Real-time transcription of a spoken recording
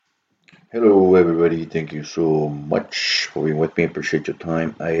Hello, everybody. Thank you so much for being with me. Appreciate your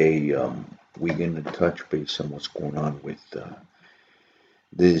time. We gonna touch base on what's going on with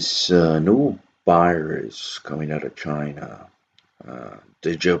this new virus coming out of China.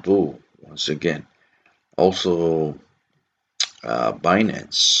 Deja vu once again. Also,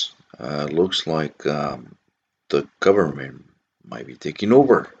 Binance. Looks like the government might be taking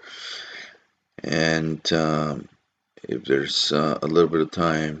over. And if there's a little bit of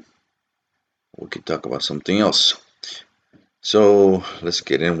time, we could talk about something else. So let's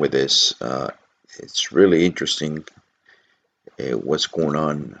get in with this. It's really interesting what's going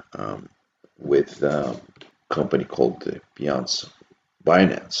on with a company called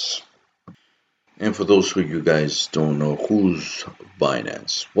Binance. And for those of you guys don't know who's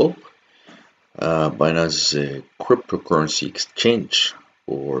Binance, well, Binance is a cryptocurrency exchange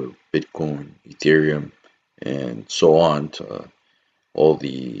for Bitcoin, Ethereum, and so on to all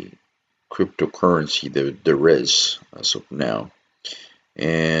the cryptocurrency that there is as of now.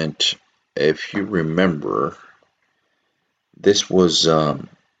 And if you remember, this was the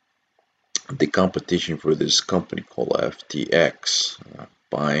competition for this company called FTX,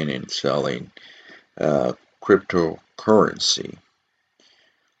 buying and selling uh, cryptocurrency.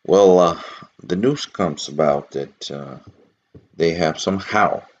 Well, the news comes about that they have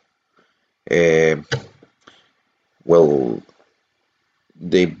somehow, uh, well,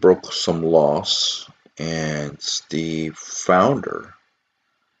 they broke some laws, and the founder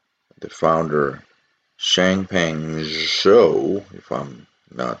Changpeng Zhou, if I'm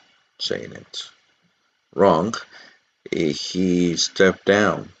not saying it wrong, he stepped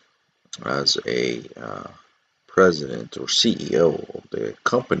down as a president or CEO of the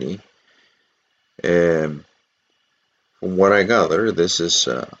company. And from what I gather, this is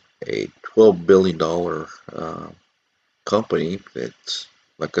a $12 billion company that,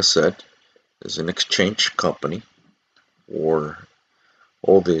 like I said, is an exchange company for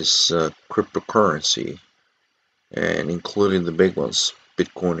all this cryptocurrency, and including the big ones,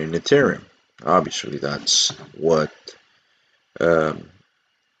 Bitcoin and Ethereum. Obviously, that's what um,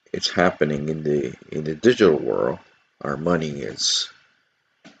 it's happening in the digital world. Our money is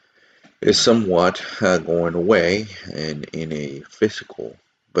somewhat going away and in a physical,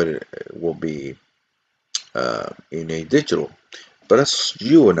 but it will be in a digital. But as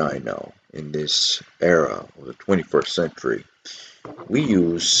you and I know, in this era of the 21st century, we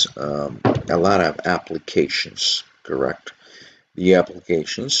use a lot of applications, correct? The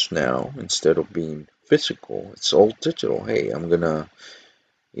applications now, instead of being physical, it's all digital. Hey, I'm gonna,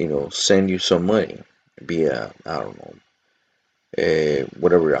 send you some money via, I don't know,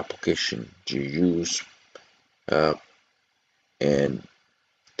 whatever application you use. Uh, and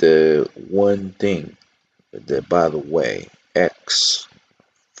the one thing that, by the way, X,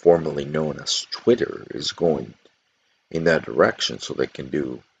 formerly known as Twitter, is going in that direction so they can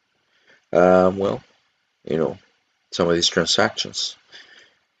do, well, you know, some of these transactions.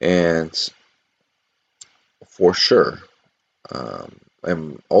 And for sure,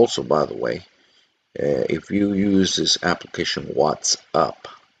 and also, by the way, if you use this application WhatsApp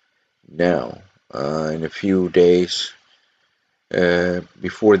now, in a few days,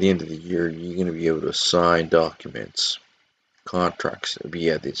 before the end of the year, you're going to be able to sign documents, contracts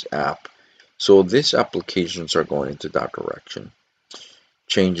via this app. So these applications are going into that direction,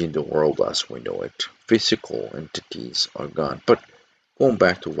 changing the world as we know it. Physical entities are gone. But going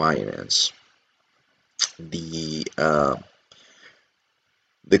back to Binance, the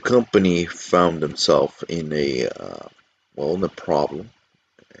company found themselves in in a problem,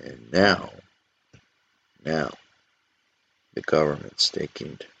 and now the government's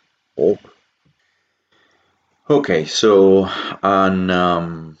taking over. Okay, so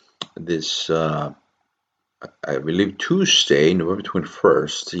on this, I believe Tuesday, November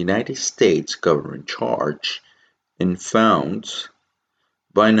 21st, the United States government charged and found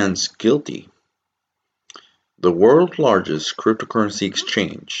Binance guilty, the world's largest cryptocurrency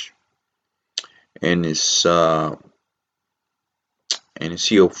exchange, and his CEO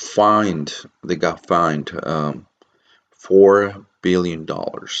they got fined $4 billion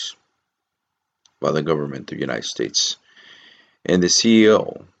by the government of the United States, and the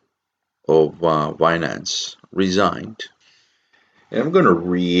CEO of Binance resigned. And I'm going to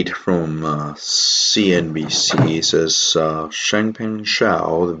read from CNBC. It says Changpeng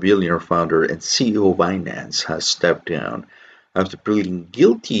Zhao, the billionaire founder and CEO of Binance, has stepped down after pleading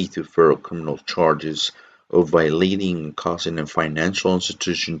guilty to federal criminal charges of violating and causing a financial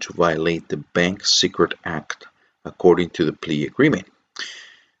institution to violate the Bank Secret Act, according to the plea agreement.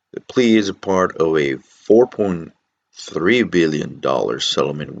 The plea is a part of a $4.3 $3 billion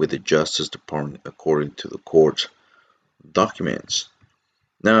settlement with the Justice Department, according to the court's documents.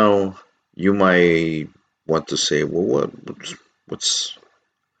 Now, you might want to say, well, what's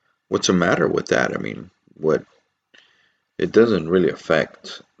what's the matter with that? I mean, what it doesn't really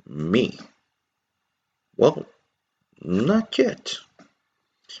affect me. Well, not yet.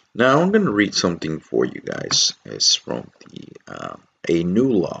 Now, I'm going to read something for you guys. It's from a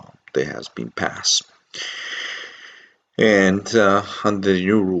new law that has been passed. And under the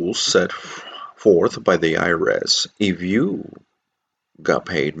new rules set forth by the IRS, if you got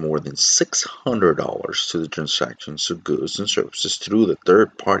paid more than $600 to the transactions of goods and services through the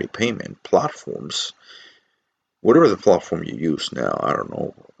third-party payment platforms, whatever the platform you use now, I don't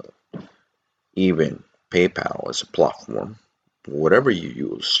know, even PayPal as a platform, whatever you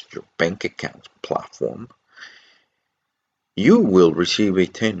use, your bank account platform, you will receive a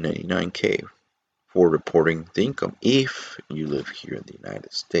 1099-K for reporting the income if you live here in the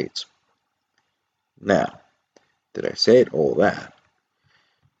United States. Now, did I say all that?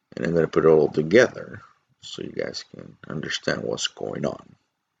 And I'm going to put it all together so you guys can understand what's going on.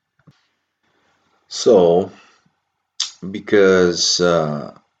 So, because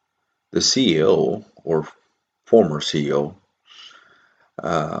the CEO or former CEO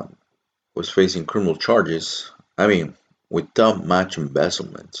was facing criminal charges, I mean, without much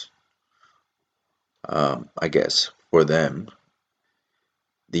embezzlement, I guess, for them,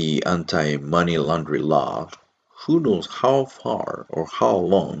 the anti-money laundering law, who knows how far or how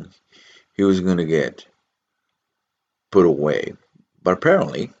long he was going to get put away. But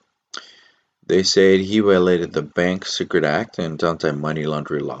apparently, they said he violated the Bank Secret Act and anti-money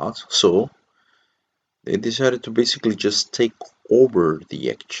laundering laws, so they decided to basically just take over the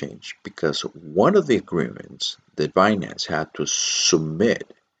exchange because one of the agreements that Binance had to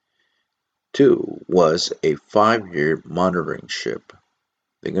submit to was a 5-year monitoring ship.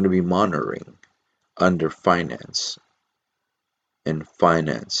 They're going to be monitoring under finance, and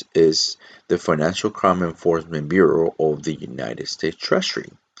finance is the Financial Crime Enforcement Bureau of the United States Treasury,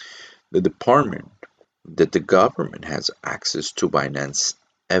 the department that the government has access to Binance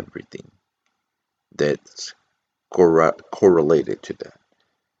everything that's correlated to that.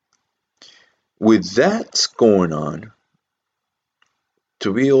 With that going on,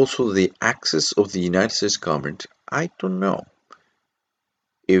 to be also the access of the United States government, I don't know.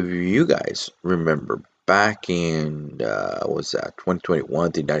 If you guys remember back in, what's that,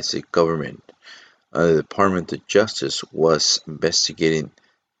 2021, the United States government, the Department of Justice was investigating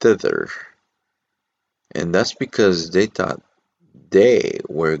Tether. And that's because they thought they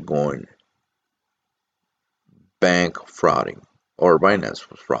were going bank frauding, or Binance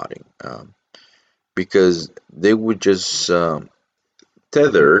was frauding, because they would just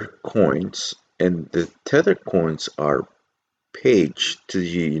tether coins, and the tether coins are paged to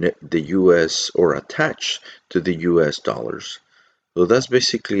the US or attached to the US dollars. So that's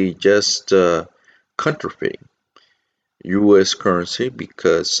basically just counterfeiting US currency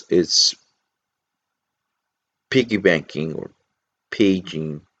because it's piggy banking or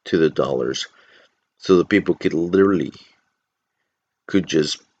paging to the dollars, so the people could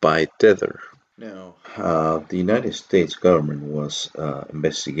just buy Tether. Now, the United States government was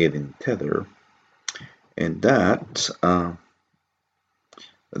investigating Tether, and that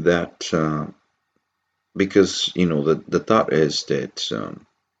because the thought is that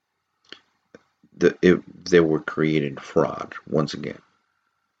they were creating fraud once again.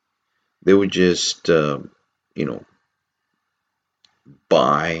 They would just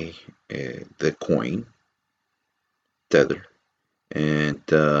buy the coin Tether, and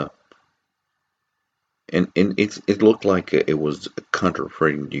it looked like it was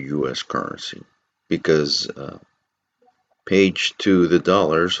counterfeiting the U.S. currency because page to the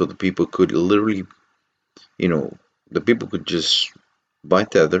dollar, so the people could literally, the people could just buy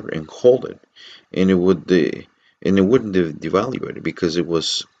Tether and hold it, and it wouldn't devalue it because it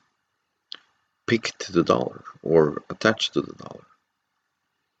was pegged to the dollar or attached to the dollar.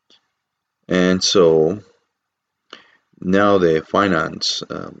 And so now the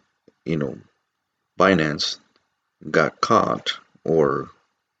Binance got caught, or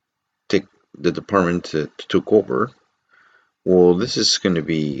take the department took over. Well, this is going to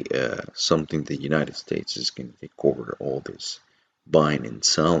be something the United States is going to take over all this buying and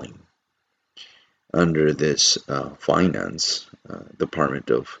selling under this finance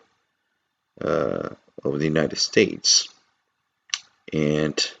department of the United States,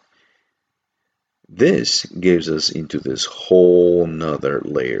 and this gives us into this whole nother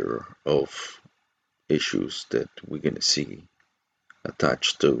layer of issues that we're going to see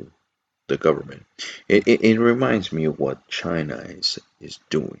attached to the government. It reminds me of what China is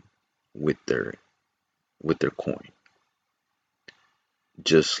doing with their coin,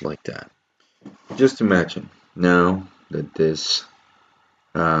 just like that. Just imagine now that this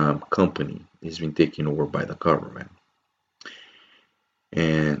company is being taken over by the government,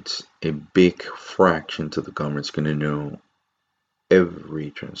 and a big fraction to the government's going to know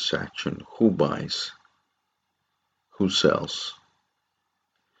every transaction, who buys, who sells,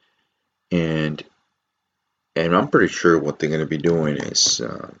 and I'm pretty sure what they're going to be doing is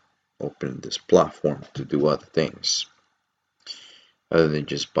opening this platform to do other things other than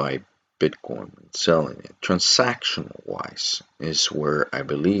just buy Bitcoin and selling it. Transactional wise is where I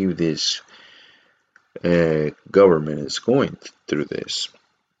believe this government is going through this.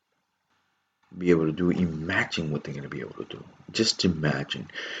 Be able to do, imagine what they're going to be able to do. Just imagine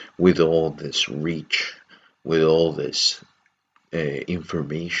with all this reach, with all this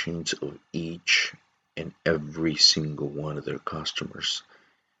information of each and every single one of their customers.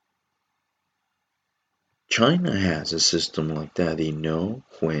 China has a system like that. They know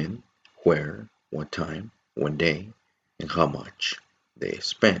when, where, what time, what day, and how much they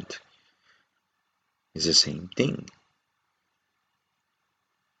spent. It's the same thing.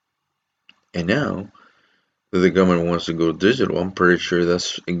 And now that the government wants to go digital, I'm pretty sure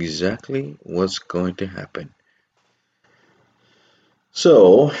that's exactly what's going to happen.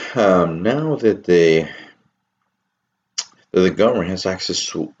 So now that the government has access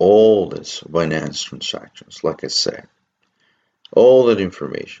to all this finance transactions, like I said, all that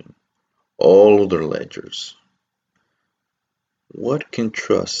information, all of their ledgers, what can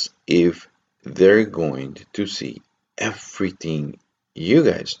trust if they're going to see everything you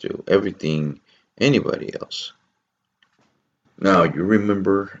guys do, everything anybody else? Now, you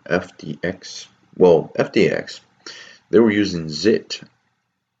remember FTX? Well, FTX, they were using ZIT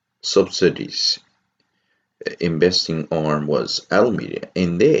subsidies. Investing arm was Alameda,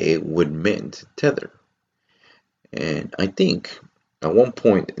 and they would mint Tether. And I think at one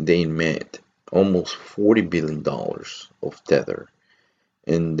point they mint almost $40 billion of Tether.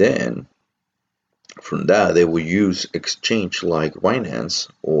 And then from that, they will use exchange like Binance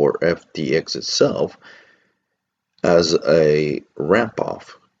or FTX itself as a ramp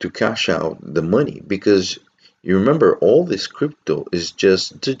off to cash out the money, because you remember all this crypto is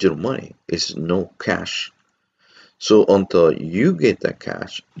just digital money, it's no cash. So until you get that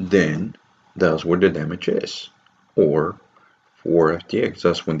cash, then that's where the damage is. Or for FTX,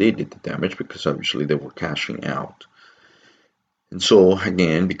 that's when they did the damage, because obviously they were cashing out. And so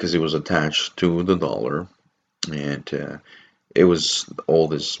again, because it was attached to the dollar, and it was all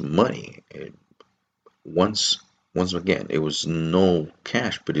this money. Once once again, it was no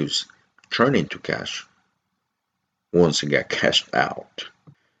cash, but it was turned into cash once it got cashed out.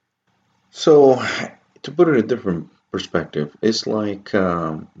 So to put it in a different perspective, it's like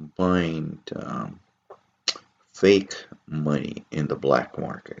buying fake money in the black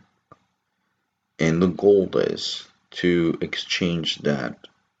market, and the goal is to exchange that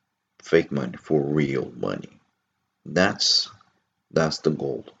fake money for real money. That's that's the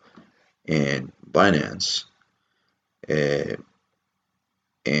goal. And Binance uh,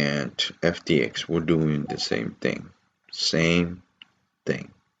 and FTX were doing the same thing. Same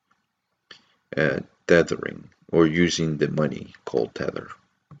thing. Tethering, or using the money called Tether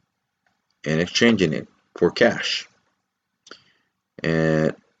and exchanging it for cash.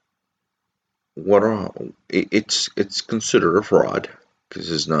 And what are it's considered a fraud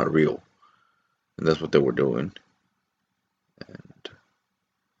because it's not real, and that's what they were doing. And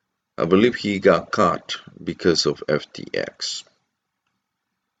I believe he got caught because of FTX.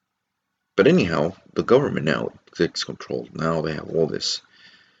 But anyhow, the government now takes control. Now they have all this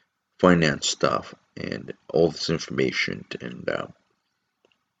finance stuff and all this information. And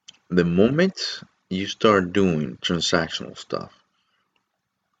the moment you start doing transactional stuff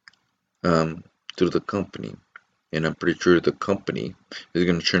through the company, and I'm pretty sure the company is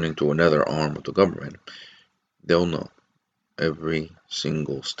going to turn into another arm of the government, they'll know every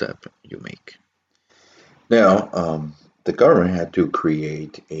single step you make. Now, the government had to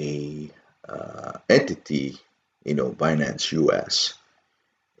create a entity, Binance US,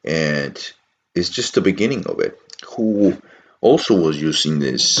 and it's just the beginning of it. Who also was using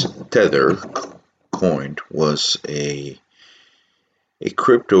this Tether coin was a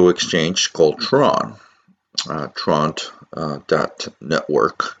crypto exchange called Tron, Tron dot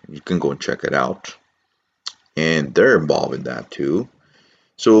network. You can go and check it out, and they're involved in that too.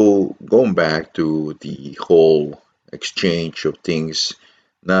 So going back to the whole exchange of things,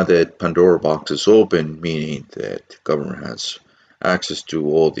 now that Pandora box is open, meaning that the government has access to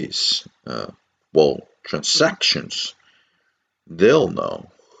all these uh, well, transactions, they'll know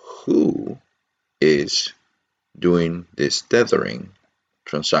who is doing this tethering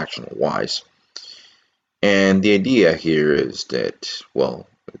transactional wise. And the idea here is that, well,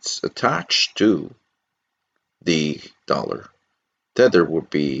 it's attached to the dollar. Tether would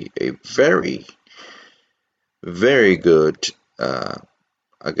be a very, very good, uh,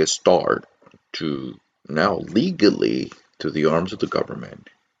 I guess, start to now legally to the arms of the government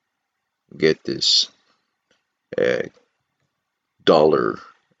get this uh, dollar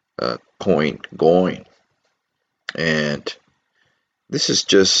coin going. And this is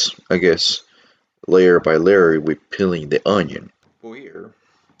just, I guess, layer by layer, we're peeling the onion. For here,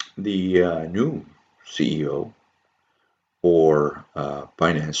 the new CEO for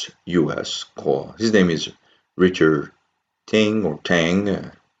Binance US, his name is Richard Tang or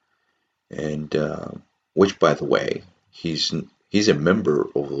Tang, and which, by the way, he's a member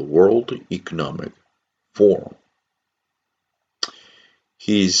of the World Economic Forum.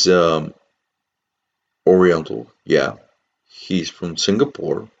 He's Oriental, yeah. He's from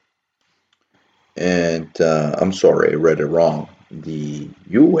Singapore, and I'm sorry, I read it wrong. The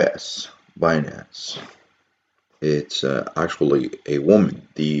U.S. Binance, it's actually a woman.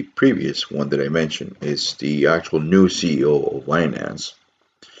 The previous one that I mentioned is the actual new CEO of Binance,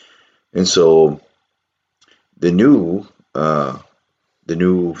 and so the new uh, the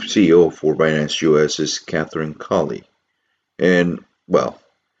new CEO for Binance US is Catherine Colley, and well,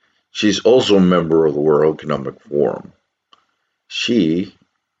 she's also a member of the World Economic Forum. She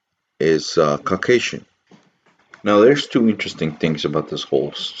is Caucasian. Now, there's two interesting things about this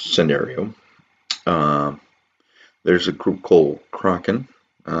whole scenario. Uh, there's a group called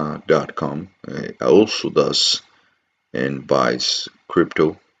Kraken.com. Also does and buys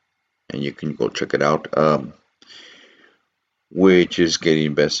crypto, and you can go check it out, which is getting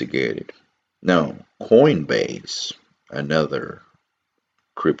investigated. Now, Coinbase, another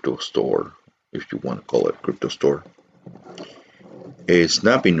crypto store, if you want to call it crypto store, is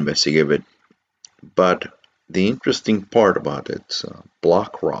not being investigated. But the interesting part about it,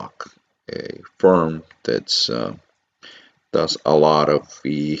 BlackRock, a firm that's does a lot of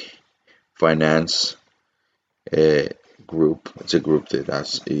the finance uh, group. It's a group that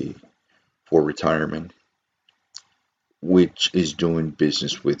has a for retirement, which is doing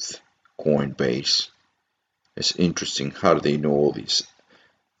business with Coinbase. It's interesting. How do they know all these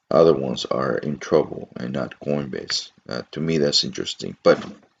other ones are in trouble and not Coinbase? To me, that's interesting. But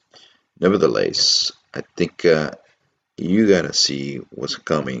nevertheless, I think you gotta see what's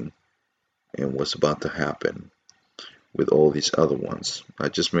coming and what's about to happen with all these other ones. I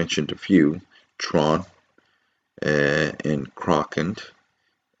just mentioned a few: Tron and Kraken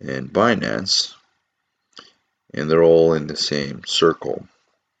and Binance, and they're all in the same circle.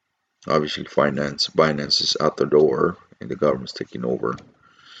 Obviously, Binance is out the door, and the government's taking over.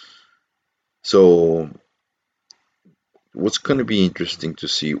 So, what's going to be interesting to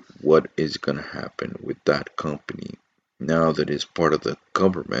see what is going to happen with that company now that it's part of the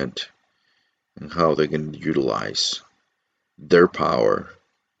government and how they're going to utilize their power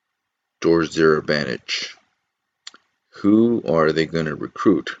towards their advantage. Who are they going to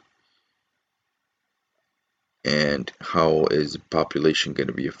recruit? And how is the population going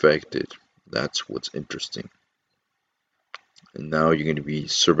to be affected? That's what's interesting. And now you're going to be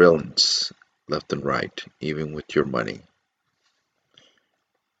surveillance left and right, even with your money.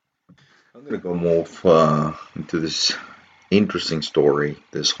 I'm going to go move into this interesting story,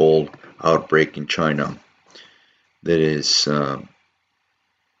 this whole outbreak in China. That is, I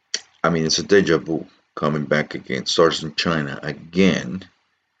mean, it's a deja vu coming back again. Starts in China again,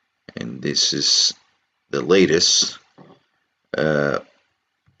 and this is the latest. Uh,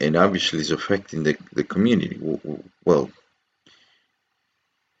 and obviously, it's affecting the community. Well,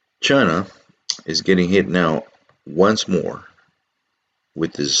 China is getting hit now once more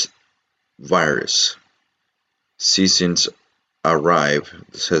with this virus. Seasons arrive,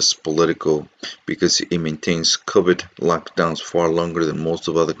 says Politico, because it maintains COVID lockdowns far longer than most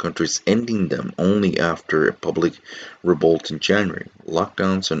of other countries, ending them only after a public revolt in January.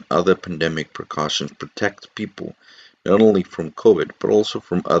 Lockdowns and other pandemic precautions protect people not only from COVID but also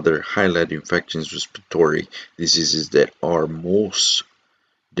from other highlight infections, respiratory diseases that are most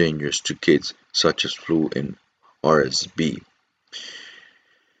dangerous to kids, such as flu and RSV.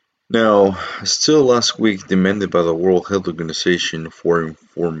 Now, still last week demanded by the World Health Organization for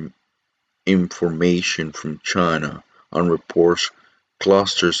information from China on reports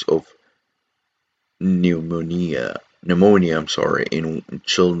clusters of pneumonia, in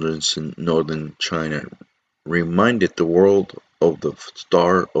children in northern China, reminded the world of the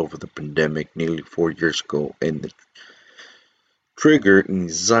start of the pandemic nearly 4 years ago, and the trigger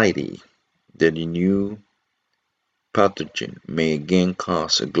anxiety that a new pathogen may again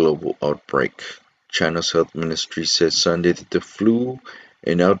cause a global outbreak. China's health ministry said Sunday that the flu,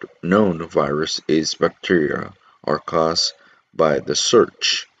 an unknown virus, is bacteria are caused by the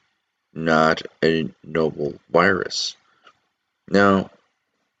surge, not a novel virus. Now,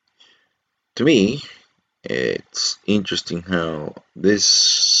 to me, it's interesting how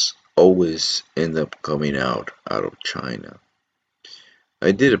this always ends up coming out of China.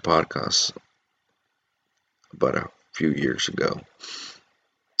 I did a podcast about a few years ago,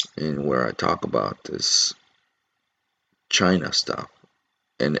 and where I talk about this China stuff.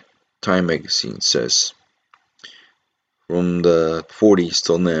 And Time magazine says from the 40s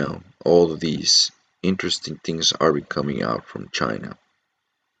till now, all of these interesting things are coming out from China.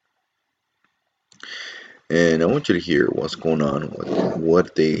 And I want you to hear what's going on,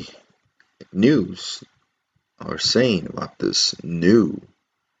 what the news are saying about this new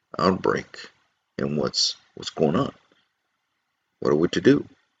outbreak and what's going on. What are we to do?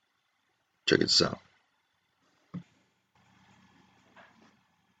 Check this out.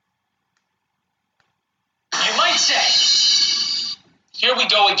 You might say, here we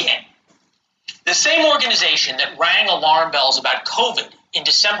go again. The same organization that rang alarm bells about COVID in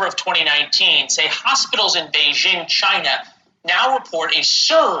December of 2019 say hospitals in Beijing, China now report a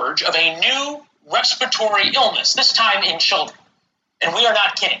surge of a new respiratory illness, this time in children. And we are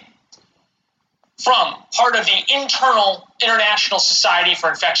not kidding. From part of the International Society for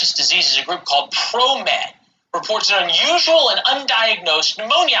Infectious Diseases, a group called ProMed, reports an unusual and undiagnosed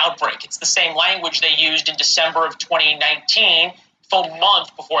pneumonia outbreak. It's the same language they used in December of 2019, full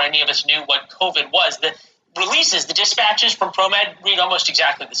month before any of us knew what COVID was. The releases, the dispatches from ProMed read almost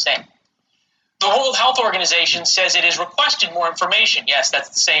exactly the same. The World Health Organization says it has requested more information. Yes, that's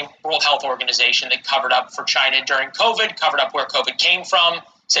the same World Health Organization that covered up for China during COVID, covered up where COVID came from,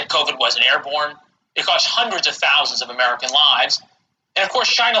 said COVID wasn't airborne. It cost hundreds of thousands of American lives. And of course,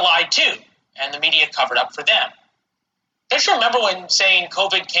 China lied too, and the media covered up for them. Don't you remember when saying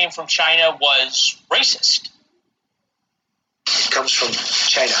COVID came from China was racist? It comes from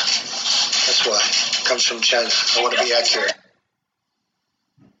China. That's why. It comes from China. I want to be accurate.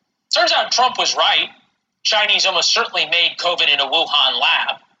 Turns out Trump was right. Chinese almost certainly made COVID in a Wuhan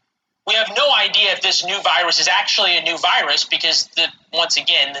lab. We have no idea if this new virus is actually a new virus because, once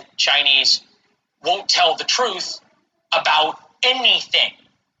again, the Chinese won't tell the truth about anything.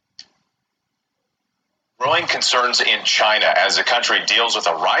 Growing concerns in China as the country deals with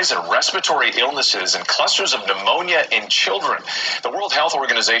a rise in respiratory illnesses and clusters of pneumonia in children. The World Health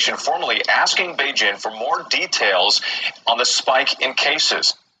Organization formally asking Beijing for more details on the spike in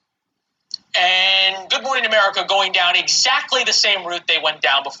cases. And Good Morning America going down exactly the same route they went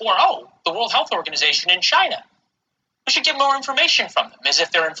down before. Oh, the World Health Organization in China. We should get more information from them, as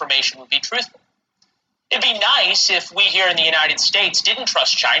if their information would be truthful. It'd be nice if we here in the United States didn't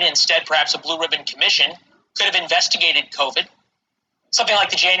trust China. Instead, perhaps a blue ribbon commission could have investigated COVID. Something like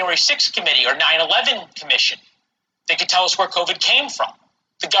the January 6th committee or 9/11 commission. They could tell us where COVID came from.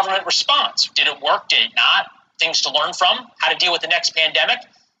 The government response. Did it work? Did it not? Things to learn from. How to deal with the next pandemic.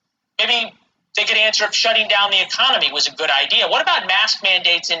 Maybe they could answer if shutting down the economy was a good idea. What about mask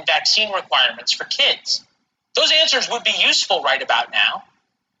mandates and vaccine requirements for kids? Those answers would be useful right about now.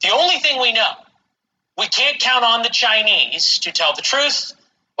 The only thing we know, we can't count on the Chinese to tell the truth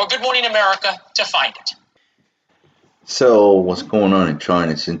or Good Morning America to find it. So, what's going on in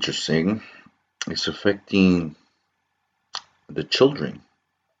China is interesting. It's affecting the children.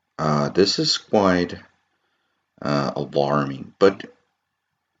 This is quite alarming, but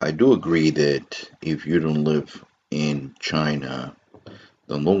I do agree that if you don't live in China,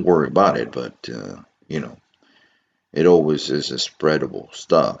 then don't worry about it. But it always is a spreadable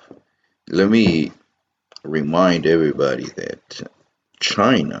stuff. Let me remind everybody that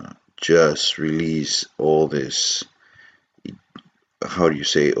China just released all this. How do you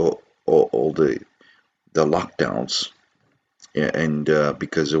say all the lockdowns? And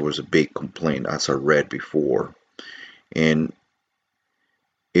because there was a big complaint, as I read before, and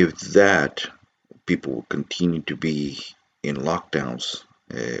if that people will continue to be in lockdowns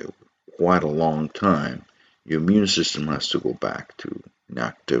quite a long time, your immune system has to go back to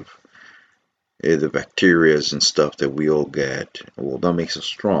inactive. The bacteria and stuff that we all get, well, that makes us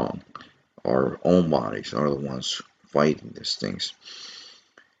strong. Our own bodies are the ones fighting these things.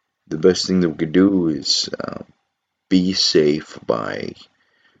 The best thing that we could do is be safe by,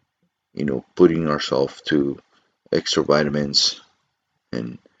 putting ourselves to extra vitamins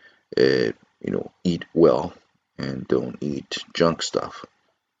and, eat well and don't eat junk stuff.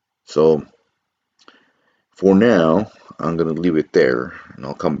 So for now, I'm going to leave it there, and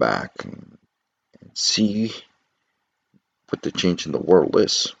I'll come back and see what the change in the world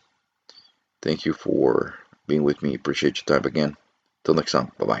is. Thank you for being with me. Appreciate your time again. Till next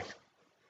time. Bye-bye.